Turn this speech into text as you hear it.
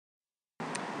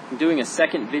I'm doing a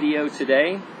second video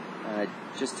today.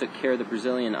 Just took care of the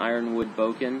Brazilian ironwood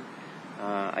Bokken.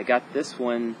 I got this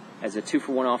one as a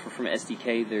 2-for-1 offer from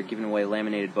SDK. They're giving away a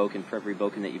laminated Bokken for every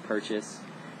Bokken that you purchase.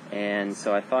 And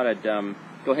so I thought I'd go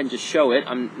ahead and just show it.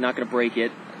 I'm not going to break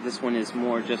it. This one is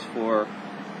more just for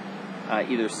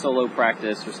either solo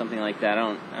practice or something like that.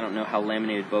 I don't know how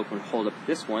laminated Bokken would hold up.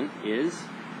 This one is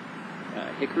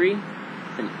hickory,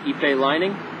 with an Ipe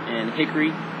lining, and hickory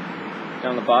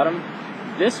down the bottom.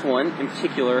 This one in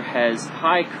particular has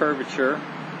high curvature,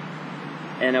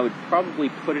 and I would probably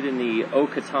put it in the O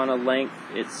katana length.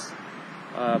 It's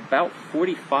about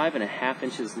 45.5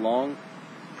 inches long,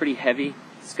 pretty heavy.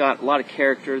 It's got a lot of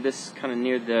character. This kind of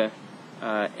near the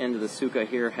end of the suka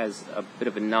here has a bit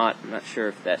of a knot. I'm not sure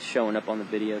if that's showing up on the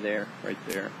video there, right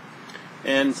there.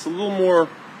 And it's a little more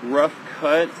rough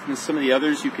cut than some of the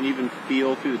others. You can even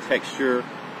feel through the texture.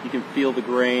 You can feel the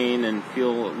grain and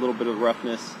feel a little bit of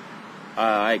roughness.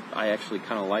 I actually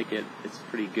kind of like it. It's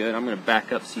pretty good. I'm going to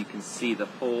back up so you can see the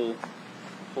whole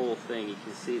thing. You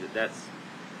can see that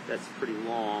that's pretty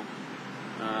long.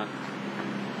 I'm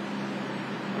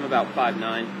about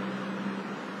 5'9",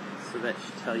 so that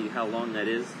should tell you how long that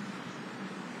is.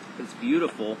 It's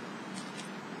beautiful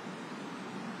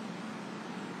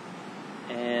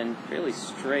and fairly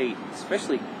straight,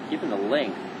 especially given the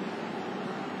length.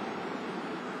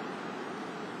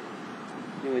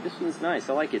 Anyway, this one's nice.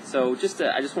 I like it. So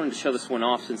I just wanted to show this one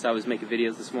off since I was making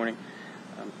videos this morning,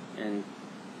 and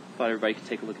thought everybody could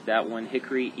take a look at that one.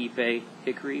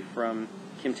 Hickory-Ipe-Hickory from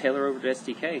Kim Taylor over to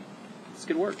SDK. It's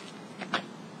good work.